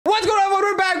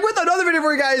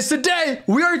guys, today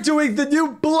we are doing the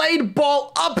new Blade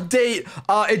Ball update.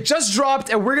 It just dropped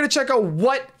and we're gonna check out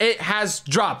what it has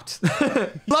dropped.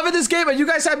 Loving this game and you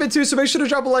guys have been too, so make sure to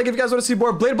drop a like if you guys want to see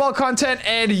more Blade Ball content.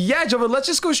 And yeah, gentlemen, let's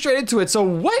just go straight into it. So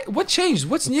what changed?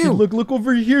 What's new? Look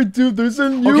over here, dude. There's a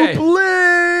new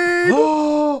blade.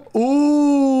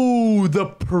 Ooh, the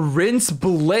Prince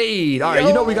Blade. All right,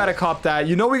 you know we gotta cop that.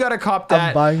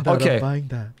 I'm buying that. I'm buying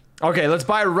that. Okay, let's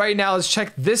buy it right now. Let's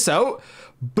check this out.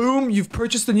 Boom, you've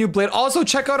purchased the new blade. Also,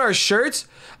 check out our shirts.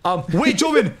 Wait,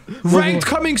 Joven, ranked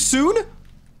coming soon?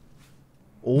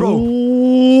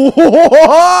 Bro.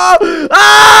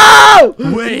 Ah!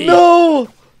 Wait.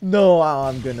 No,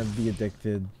 I'm gonna be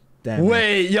addicted. Damn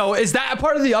Wait, yo, is that a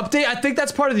part of the update? I think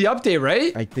that's part of the update,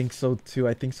 right? I think so too.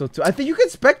 I think you can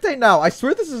spectate now. I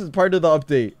swear this is part of the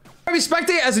update. I mean,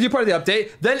 spectate as a new part of the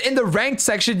update. Then in the ranked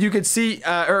section, you can see,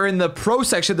 or in the pro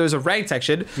section, there's a ranked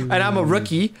section, and I'm a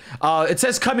rookie. It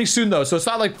says coming soon though, so it's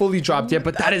not like fully dropped yet,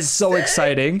 but that is so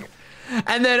exciting.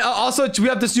 And then also we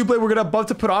have this new blade we're gonna about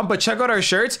to put on, but check out our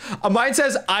shirts. Mine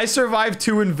says I survived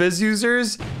 2 invis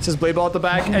users. It says Blade Ball at the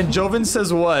back, and Joven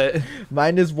says what?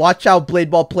 Mine is watch out Blade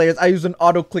Ball players. I use an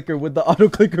auto clicker with the auto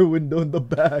clicker window in the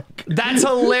back. That's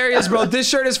hilarious, bro. This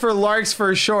shirt is for larks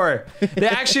for sure. They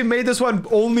actually made this one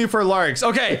only for larks.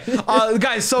 Okay,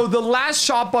 guys, so the last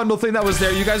shop bundle thing that was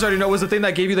there, you guys already know, was the thing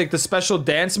that gave you like the special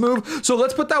dance move. So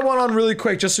let's put that one on really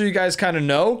quick just so you guys kind of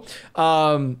know.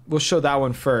 We'll show that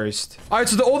one first. All right,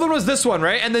 so the old one was this one,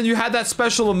 right? And then you had that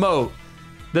special emote.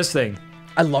 This thing.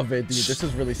 I love it, dude. This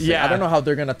is really sick. Yeah. I don't know how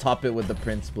they're gonna top it with the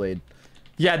Prince Blade.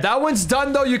 Yeah, that one's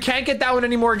done, though. You can't get that one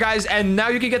anymore, guys. And now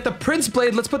you can get the Prince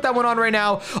Blade. Let's put that one on right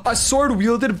now. A sword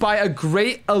wielded by a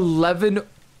great Elven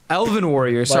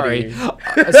warrior. Sorry.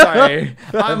 Sorry.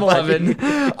 I'm 11.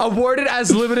 Awarded as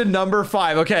limited number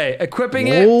 5. Okay, equipping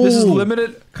it. This is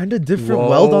limited. Kind of different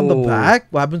weld on the back.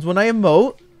 What happens when I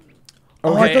emote?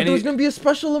 Oh, okay, I thought there was gonna be a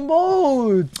special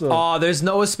emote. Oh, there's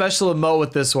no special emote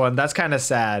with this one. That's kind of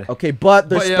sad. Okay, but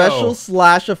there's special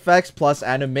slash effects plus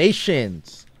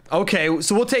animations. Okay,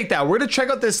 so we'll take that. We're gonna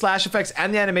check out the slash effects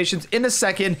and the animations in a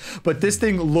second, but this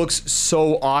thing looks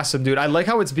so awesome, dude. I like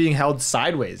how it's being held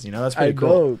sideways. You know, that's pretty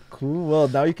cool. Cool. Well,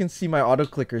 now you can see my auto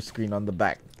clicker screen on the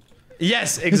back.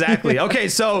 Yes, exactly. Okay,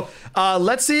 so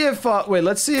let's see if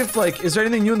like, is there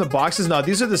anything new in the boxes? No,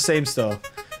 these are the same still.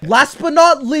 Last but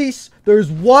not least, there's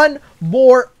one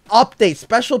more update,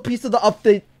 special piece of the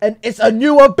update, and it's a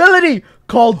new ability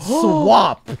called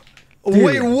Swap. Dude.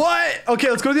 Wait, what? Okay,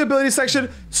 let's go to the ability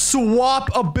section. Swap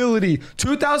ability,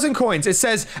 2,000 coins. It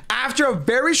says after a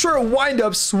very short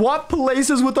windup, swap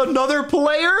places with another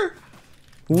player.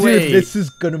 Wait, dude, this is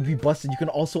gonna be busted. You can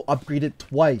also upgrade it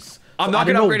twice. I'm not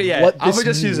gonna upgrade it yet. I'm gonna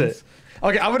just use it.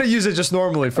 Okay, I'm gonna use it just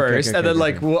normally first, and then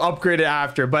like we'll upgrade it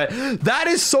after. But that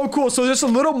is so cool. So just a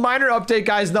little minor update,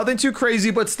 guys. Nothing too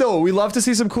crazy, but still, we love to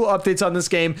see some cool updates on this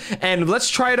game. And let's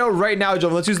try it out right now, Joe.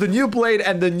 Let's use the new blade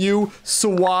and the new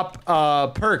swap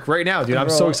perk right now, dude. I'm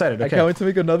so excited. Okay. I can't wait to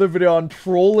make another video on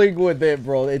trolling with it,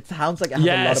 bro. It sounds like it has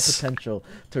a lot of potential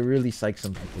to really psych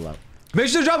some people out. Make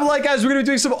sure to drop a like, guys. We're going to be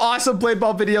doing some awesome Blade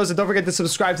Ball videos. And don't forget to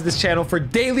subscribe to this channel for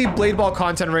daily Blade Ball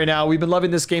content right now. We've been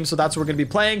loving this game, so that's what we're going to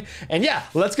be playing. And yeah,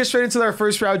 let's get straight into our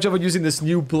first round, Joven, using this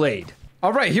new blade.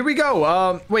 All right, here we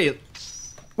go. Wait,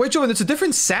 Joven, it's a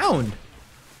different sound.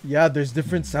 Yeah, there's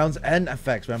different sounds and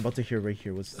effects. What I'm about to hear right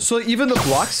here. What's this? So even the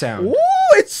block sound. Ooh,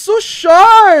 it's so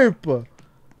sharp.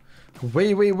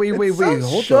 Wait.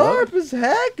 Hold sharp up. As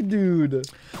heck, dude.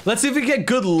 Let's see if we get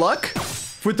good luck.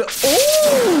 With the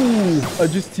I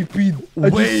just TP'd. I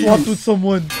just swapped with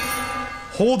someone.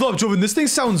 Hold up, Joven. This thing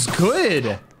sounds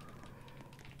good.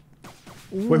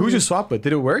 Wait, who just swapped with?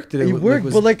 Did it work? It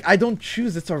worked, but like I don't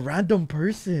choose. It's a random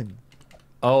person.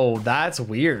 Oh, that's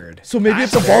weird. So maybe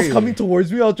if the ball's coming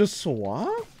towards me, I'll just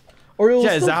swap, or it'll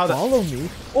still follow me.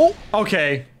 Oh.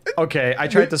 Okay. I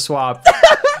tried to swap.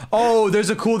 Oh,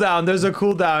 there's a cooldown.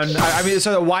 I mean,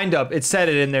 so the wind up. It said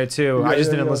it in there too. I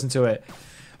just didn't listen to it.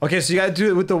 Okay, so you gotta do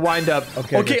it with the wind up.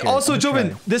 Okay. Also,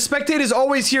 Joven, the spectate is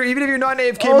always here, even if you're not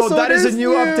in AFK mode. That is a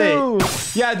new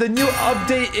update. Yeah, the new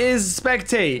update is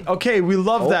spectate. Okay, we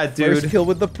love that, dude. First kill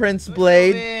with the Prince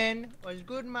Blade. What's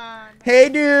good, man? Hey,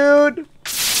 dude.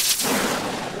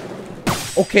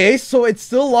 Okay, so it's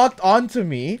still locked onto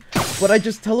me, but I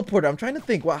just teleported. I'm trying to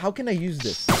think. Well, how can I use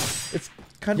this? It's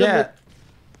kind of. Like,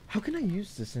 how can I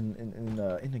use this in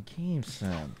a game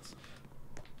sense?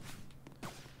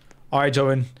 All right,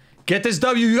 Joven. Get this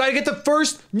W. You gotta get the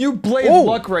first new blade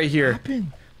luck right here.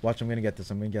 Watch, I'm gonna get this.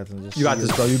 Just you got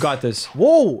this, bro. You got this.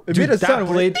 Whoa! It made a sound.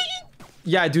 Blade.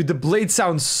 Yeah, dude. The blade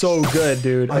sounds so good,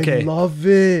 dude. Okay. I love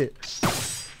it.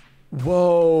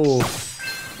 Whoa.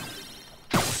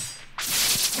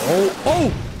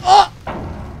 Oh!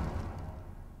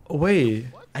 Wait.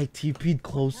 I TP'd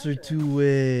closer to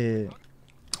it.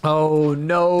 Oh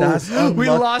no. That's unlucky. We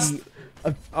lost.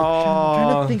 I'm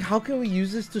trying to think, how can we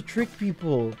use this to trick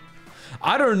people?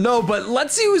 I don't know, but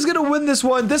let's see who's gonna win this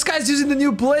one. This guy's using the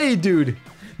new blade, dude.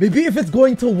 Maybe if it's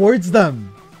going towards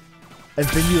them. And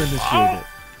then you initiate it.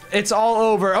 It's all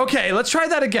over. Okay, let's try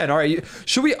that again. All right,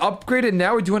 should we upgrade it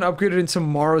now or do you want to upgrade it in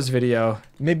tomorrow's video?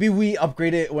 Maybe we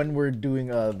upgrade it when we're doing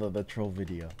the troll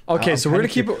video. Okay, so we're gonna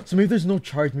keep it. So maybe there's no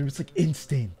charge. Maybe it's like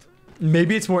instant.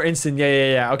 Maybe it's more instant.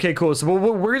 Yeah. Okay, cool. So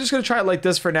we're just gonna try it like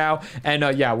this for now,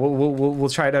 and yeah, we'll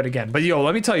try it out again. But yo,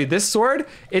 let me tell you, this sword,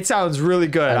 it sounds really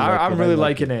good. I'm really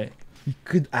liking it. You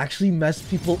could actually mess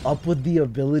people up with the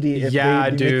ability if yeah,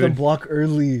 they dude. make them block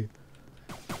early.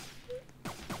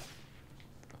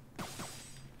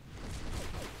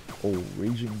 Oh,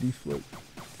 raging deflect.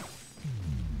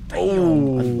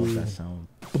 Oh, I love that sound.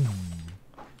 Boom.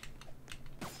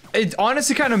 It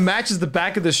honestly kind of matches the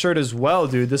back of the shirt as well,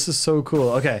 dude. This is so cool.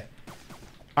 Okay.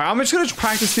 All right, I'm just gonna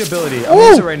practice the ability. I'm gonna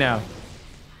use it right now.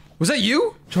 Was that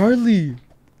you? Charlie.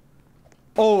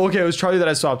 Oh, okay. It was Charlie that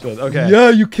I swapped with. Okay.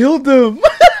 Yeah, you killed him.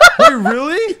 Wait,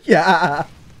 really? Yeah.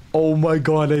 Oh my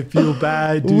god, I feel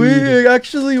bad, dude. Wait, it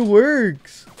actually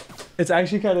works. It's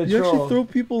actually kind of You actually throw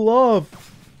people off.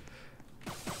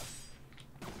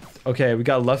 Okay, we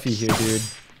got Luffy here, dude.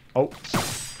 Oh.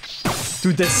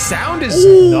 Dude, the sound is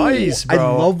nice, bro.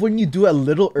 I love when you do it a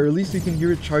little early so you can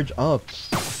hear it charge up.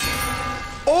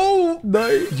 Oh!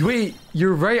 Nice. Wait,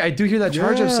 you're right. I do hear that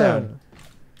charge up sound.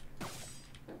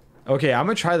 Okay, I'm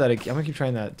gonna try that again. I'm gonna keep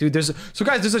trying that. Dude, so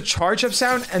guys, there's a charge up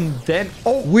sound and then...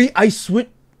 Oh! Wait, I switch...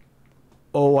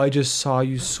 Oh, I just saw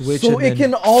you switch. So it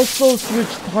can also switch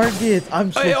targets.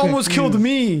 I'm so It almost confused. killed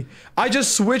me. I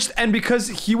just switched, and because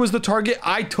he was the target,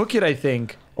 I took it, I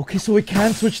think. Okay, so it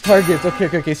can switch targets.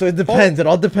 Okay. So it depends. It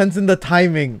all depends on the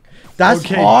timing. That's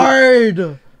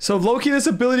hard. So Loki, this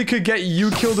ability could get you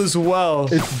killed as well.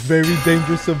 It's very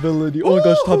dangerous ability. Oh my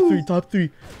gosh, top three.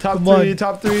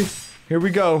 Top three. Here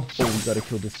we go. Oh, we gotta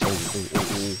kill this.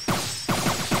 Oh.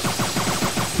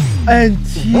 And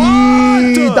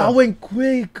that went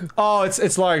quick. Oh,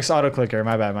 it's Lark's auto clicker.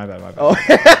 My bad. Oh,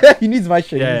 he needs my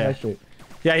shit.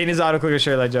 Yeah, he needs auto clicker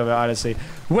shirt like Joe, honestly.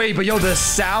 Wait, but yo, the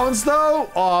sounds though?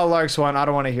 Oh, Lark's one. I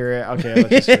don't want to hear it. Okay, let's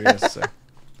just figure this out.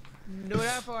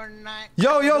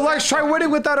 Yo, Lark's, try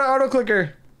winning without an auto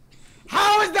clicker.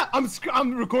 How is that?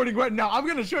 I'm recording right now. I'm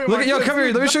gonna show you. Look at come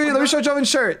here. Let me show Jovin's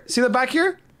shirt. See the back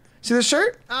here? See the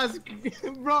shirt?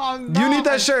 Bro, you need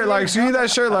that shirt, Larks. You need that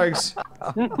shirt, Larks.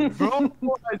 Bro,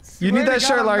 you need that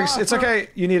shirt, Larks. It's okay.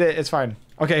 You need it. It's fine.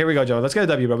 Okay, here we go, Joe. Let's get a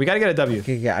W, bro. We gotta get a W.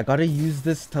 Okay, yeah, I gotta use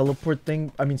this teleport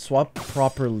thing. I mean, swap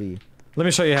properly. Let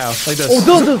me show you how. Like this.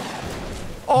 Oh,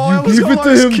 I almost got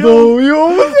Larks killed.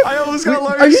 Though. I almost got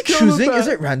Larks killed. Are you killed choosing? Is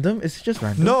it random? Is it just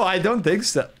random? No, I don't think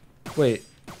so. Wait.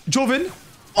 Jovin?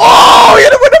 Oh, you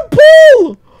hit him with a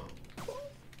pull!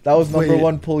 That was number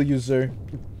one pull user.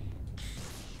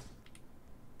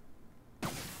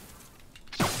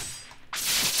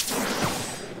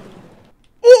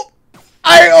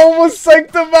 I almost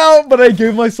psyched him out, but I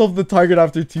gave myself the target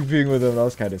after TPing with him. That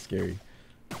was kind of scary.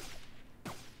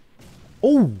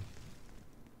 Oh,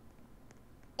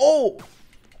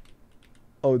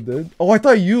 dude. Oh, I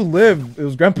thought you lived. It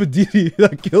was Grandpa Didi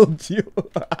that killed you.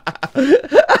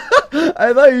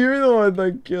 I thought you were the one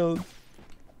that killed.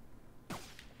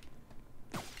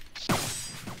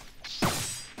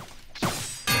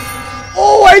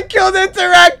 Oh, I killed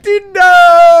interacting.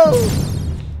 No.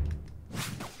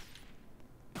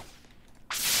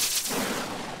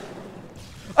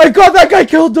 I got that guy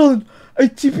killed, Dylan. I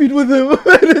TP'd with him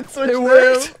and it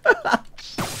worked.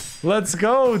 Let's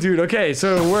go, dude. Okay,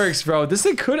 so it works, bro. This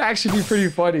thing could actually be pretty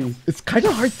funny. It's kind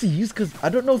of hard to use because I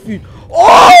don't know if you...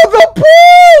 Oh,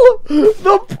 the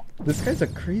pull! This guy's a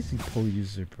crazy pull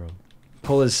user, bro.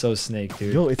 Pull is so snake,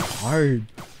 dude. Yo, it's hard.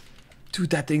 Dude,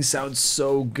 that thing sounds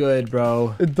so good,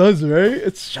 bro. It does, right?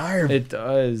 It's sharp. It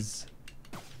does.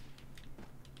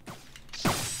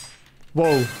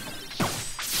 Whoa.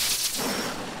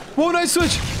 Whoa, nice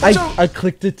switch. I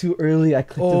clicked it too early. I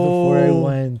clicked it before I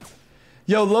went.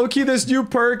 Yo, low-key, this new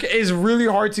perk is really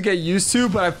hard to get used to,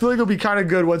 but I feel like it'll be kind of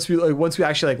good once we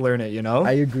actually learn it, you know?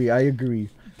 I agree.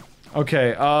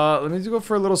 Okay, let me go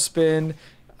for a little spin.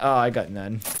 I got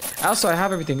none. Also, I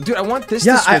have everything. Dude, I want this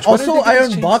to switch. I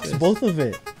unboxed both of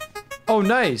it. Oh,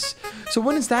 nice. So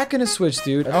when is that gonna switch,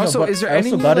 dude? Also, is there any?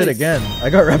 I also got it again. I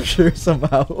got Rapture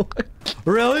somehow.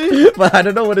 Really? But I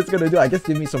don't know what it's gonna do. I guess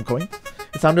give me some coins.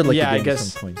 It sounded like I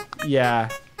guess. Some coins. Yeah.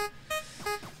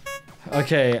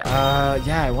 Okay.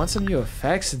 Yeah, I want some new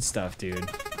effects and stuff, dude.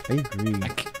 I agree.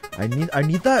 I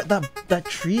need that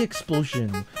tree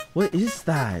explosion. What is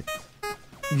that?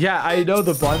 Yeah, I know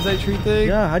the bonsai tree thing.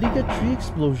 Yeah, how do you get tree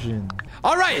explosion?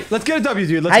 All right, let's get a W,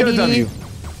 dude. Let's get a W.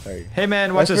 Sorry. Hey,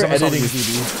 man, watch this. I'm gonna editing,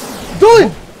 solve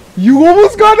dude, you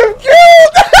almost got him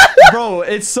killed. Bro,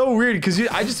 it's so weird because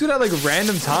I just do that like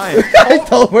random time. I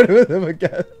teleported with him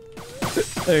again.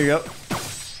 There you go.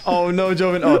 Oh no,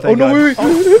 Joven. Oh, thank no, God. wait.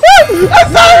 Oh.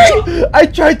 I'm sorry. I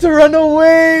tried to run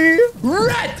away.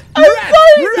 Rat! I'm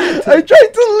sorry. Rat! I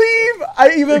tried to leave.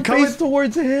 I even coming. faced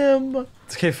towards him.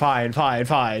 Okay, fine.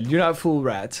 You're not full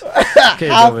rat. Okay,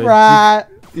 Half Joven. rat.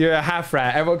 You're a half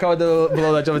rat. Everyone comment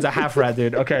below that Joven's a half rat,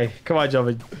 dude. Okay, come on,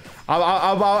 Joven.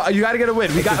 You gotta get a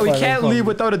win. We can't leave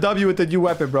without a W with the new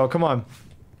weapon, bro. Come on.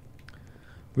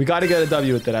 We gotta get a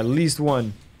W with it. At least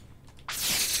one.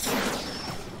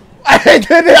 I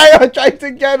did it. I tried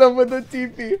to get him with the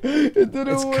TP. It didn't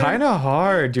It's work. kind of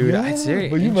hard, dude. Yeah, It's very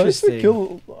but you managed to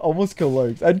interesting. almost kill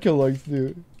Larks and kill Larks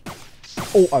too.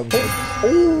 Oh, I was.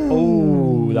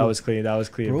 Oh, that was clean. That was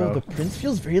clean, bro. The prince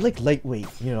feels very like lightweight,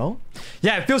 you know?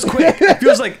 Yeah, it feels quick. It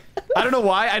feels like, I don't know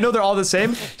why. I know they're all the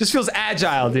same. Just feels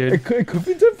agile, dude. It could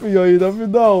be different, yo. You never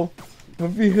know.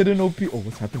 Might be hidden OP. Oh,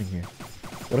 what's happening here?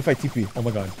 What if I TP? Oh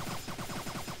my God.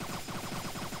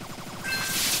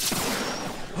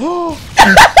 Oh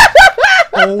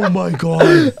my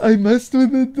God. I messed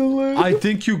with it, Dylan. I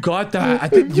think you got that. I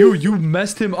think you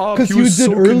messed him up. Because he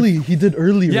did early. He did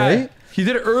early, yeah, right? He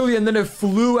did it early and then it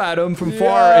flew at him from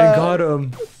far and got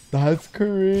him. That's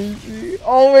crazy.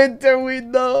 Oh, wait, do we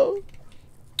know?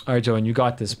 All right, Joven, you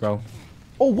got this, bro.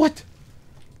 Oh, what?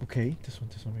 Okay, this one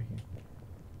right here.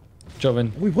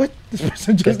 Joven, Wait, what? This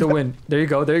person just get the win. There you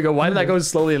go. There you go. Why did I go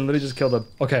slowly and literally just killed him?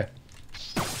 Okay.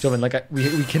 Joven, like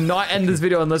we cannot end this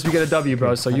video unless we get a W,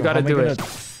 bro. So you gotta do it.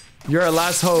 You're our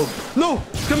last hope. No,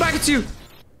 come back to you,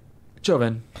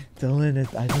 Joven. Dylan,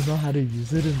 I don't know how to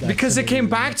use it in that. Because it came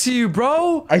back to you,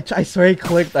 bro. I swear I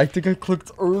clicked. I think I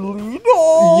clicked early.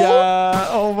 No. Yeah.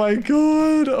 Oh my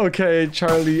God. Okay,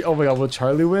 Charlie. Oh my God. Will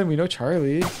Charlie win? We know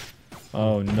Charlie.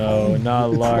 Oh no,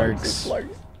 not Larks.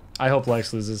 I hope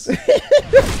Larks loses.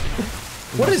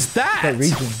 What is that? That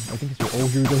region. I think it's. Oh,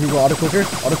 here we go. Auto clicker.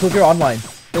 Auto clicker online.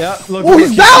 Yeah. Look. Oh,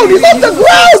 he's down. He's on the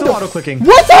ground. Still auto clicking.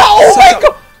 What's that? Oh my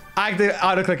God. Activate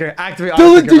auto clicker. Activate auto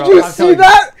Dylan, clicker. did you see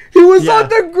that? He was on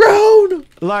the ground.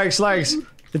 Larks.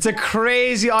 It's a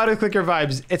crazy auto clicker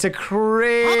vibes. It's a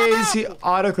crazy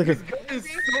auto clicker.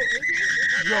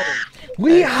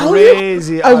 Wait,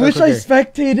 crazy. I wish I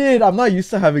spectated. I'm not used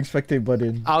to having spectate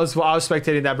button. I was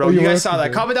spectating that, bro. You guys saw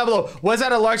that. Comment down below. Was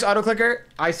that a Larks auto clicker?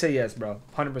 I say yes, bro.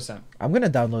 100%. I'm gonna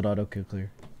download auto clicker.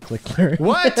 Clicker.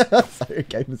 What? Sorry, I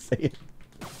can't even say it.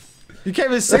 You can't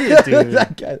even say it, dude. I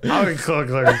can't. I'm gonna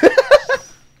clicker.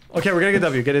 Okay, we're gonna get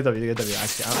W. Get a W.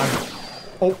 Actually,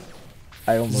 oh.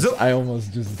 I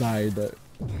almost just died.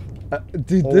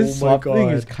 Dude, this swap thing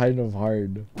is kind of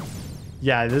hard.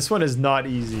 Yeah, this one is not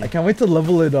easy. I can't wait to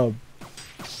level it up.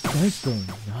 Nice though.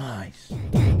 Nice.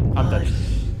 I'm done.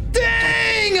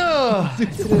 Dang! I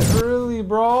did it early,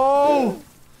 bro.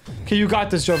 Okay, you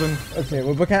got this, Joven. Okay,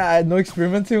 well, but can I no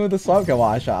experimenting with the swap? Okay,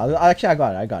 watch out. Actually, I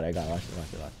got it.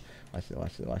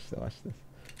 Watch this.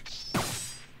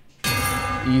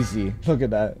 Easy. Look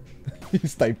at that.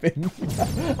 He's typing.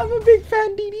 I'm a big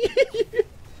fan, Didi.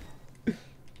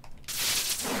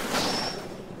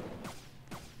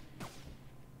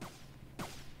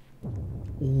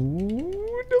 Ooh,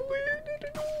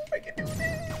 I can do this.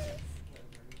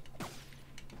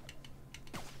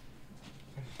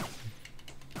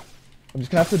 I'm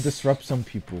just gonna have to disrupt some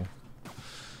people.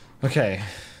 Okay.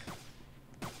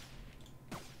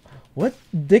 What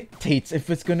dictates if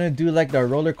it's gonna do like the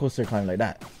roller coaster climb like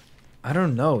that? I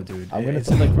don't know, dude. I'm gonna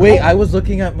like, wait. I was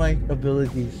looking at my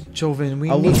abilities. Joven,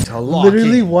 we I need was to lock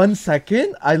literally in. 1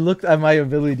 second. I looked at my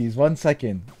abilities. 1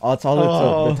 second. Oh, that's all it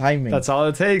took. The timing. That's all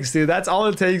it takes, dude. That's all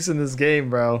it takes in this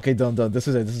game, bro. Okay, don't. This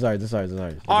is it. This is ours.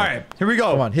 All right, here we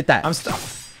go. Come on, hit that.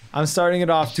 I'm starting it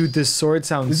off, dude. This sword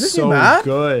sounds this so new map?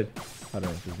 good. I don't know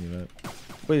if this new map.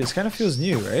 Wait, this kind of feels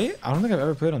new, right? I don't think I've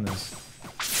ever played on this.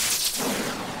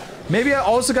 Maybe I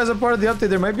also, guys, a part of the update,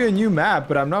 there might be a new map,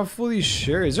 but I'm not fully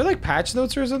sure. Is there like patch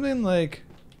notes or something? Like,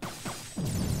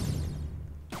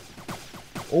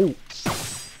 oh,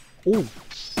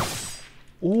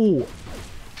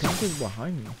 something's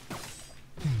behind me.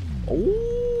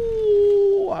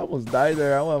 Oh, I almost died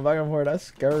there. I went back and forth. That's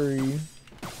scary.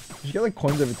 You get like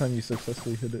coins every time you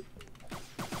successfully hit it.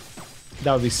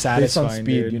 that would be Based on satisfying,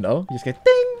 speed, dude. you know? You just get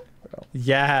ding.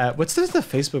 Yeah. What's the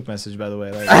Facebook message, by the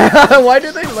way? Like, why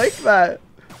do they like that?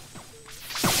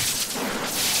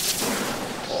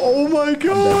 oh my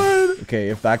god! Okay,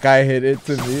 if that guy hit it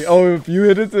to me. Oh, if you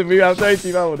hit it to me after I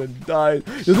team, I would have died.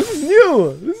 Yo, this is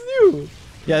new. This is new.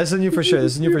 Yeah, this is new for sure.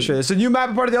 This is new for sure. It's a new map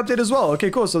and part of the update as well. Okay,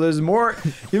 cool. So there's more,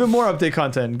 even more update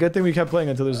content. Good thing we kept playing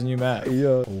until there's a new map.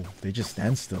 Yeah. Oh, they just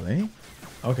stand still, eh?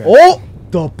 Okay. Oh,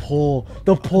 the pull.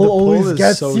 The pull always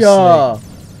gets so ya.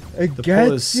 It The gets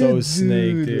pull is so ya,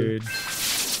 snake, dude.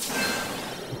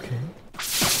 Okay.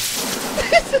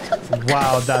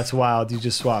 Wow, that's wild. You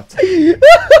just swapped. Okay.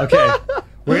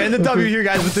 We're getting the W here,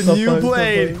 guys, with the Stop new fine, stop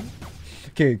blade. fine.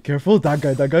 Okay, careful with that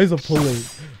guy. That guy's a puller.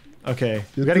 Okay.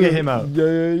 We gotta get him out.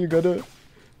 Yeah, you gotta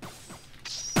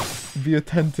be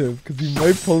attentive because he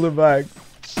might pull it back.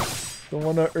 Don't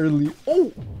wanna early.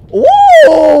 Oh!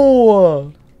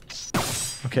 Oh!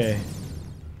 Okay.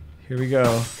 Here we go.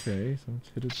 Okay, so let's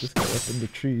hit this guy up in the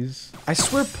trees. I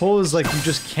swear pull is like you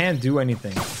just can't do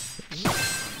anything.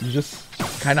 You just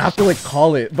kind of have to like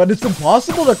call it, but it's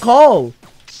impossible to call.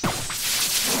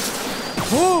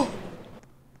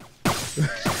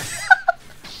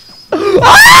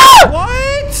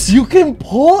 What? You can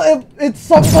pull if it's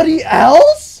somebody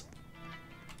else?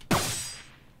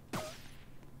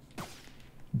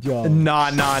 Yo,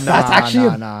 Nah. that's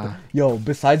actually nah. Yo,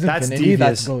 besides That's infinity,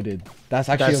 that's devious. goated. That's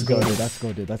actually That's a goated.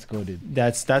 goated. That's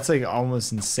goated. That's like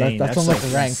almost insane. That's on like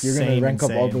like rank. You're gonna rank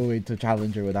up all the insane. way to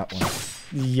challenger with that one.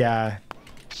 Yeah.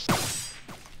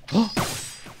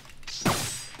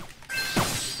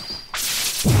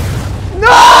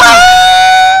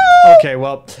 Okay,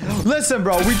 well, listen,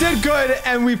 bro, we did good,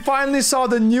 and we finally saw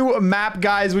the new map,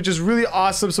 guys, which is really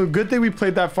awesome. So good thing we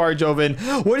played that far, Joven.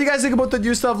 What do you guys think about the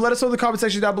new stuff? Let us know in the comment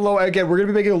section down below. Again, we're gonna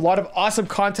be making a lot of awesome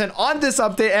content on this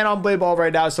update and on Blade Ball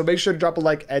right now, so make sure to drop a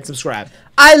like and subscribe.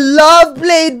 I love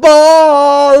Blade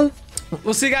Ball.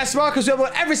 We'll see you guys tomorrow because we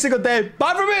upload every single day.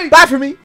 Bye for me. Bye for me.